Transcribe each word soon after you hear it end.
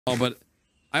Oh, but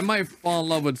I might fall in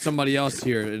love with somebody else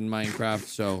here in Minecraft,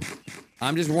 so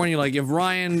I'm just warning you, like, if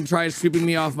Ryan tries sweeping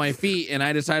me off my feet and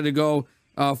I decide to go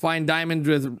find diamonds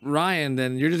with Ryan,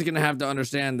 then you're just gonna have to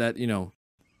understand that, you know.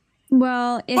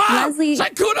 Well, if Leslie...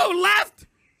 Sykkuno left!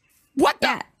 What the...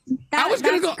 Yeah, that's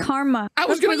karma. I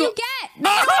was gonna go... You get.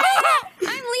 I'm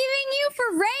leaving you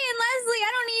for Ray and Leslie.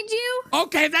 I don't need you.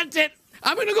 Okay, that's it.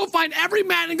 I'm gonna go find every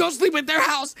man and go sleep at their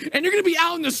house, and you're gonna be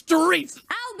out in the streets.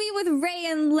 I'll be with Ray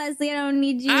and Leslie. I don't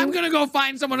need you. I'm gonna go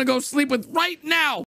find someone to go sleep with right now.